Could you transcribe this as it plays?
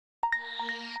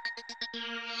Hello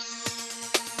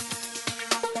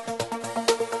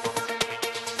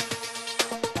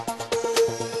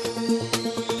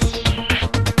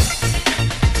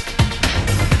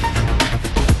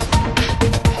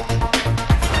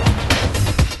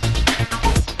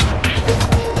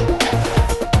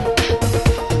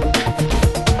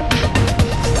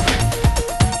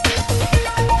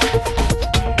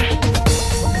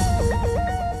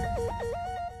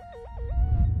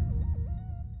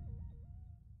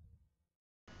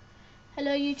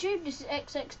YouTube, this is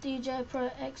XXDJ Pro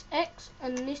XX,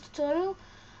 and in this tutorial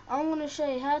I'm going to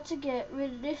show you how to get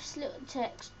rid of this little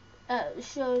text that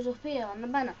shows up here on the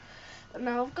banner.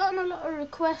 Now I've gotten a lot of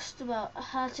requests about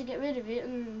how to get rid of it,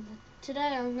 and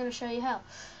today I'm going to show you how.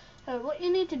 So what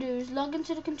you need to do is log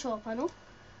into the control panel,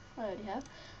 I already have,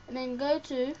 and then go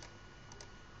to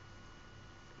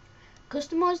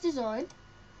Customize Design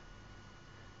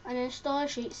and then Style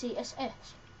Sheet CSS.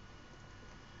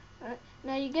 Right.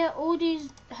 Now you get all these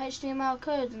HTML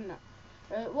codes and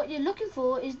that. What you're looking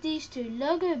for is these two,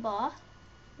 logo bar,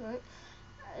 right,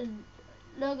 and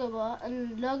logo bar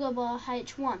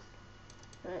H1,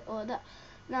 right, or that.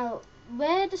 Now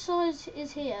where the size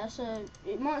is here, so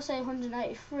it might say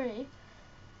 183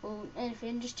 or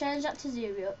anything, just change that to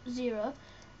 0,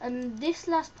 and this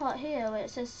last part here where it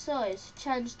says size,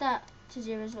 change that to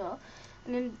 0 as well,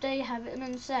 and then there you have it, and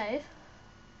then save,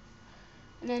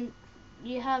 and then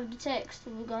you have the text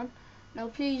all gone. Now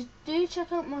please do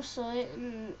check out my site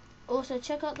and also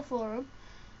check out the forum,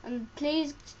 and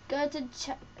please go to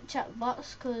the chat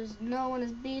box because no one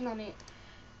has been on it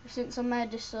since I made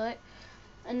this site,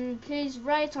 and please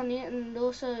write on it and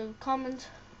also comment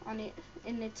on it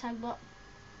in the tag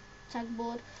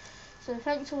board. So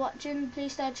thanks for watching,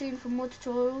 please stay tuned for more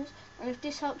tutorials, and if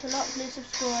this helped a lot, please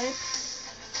subscribe.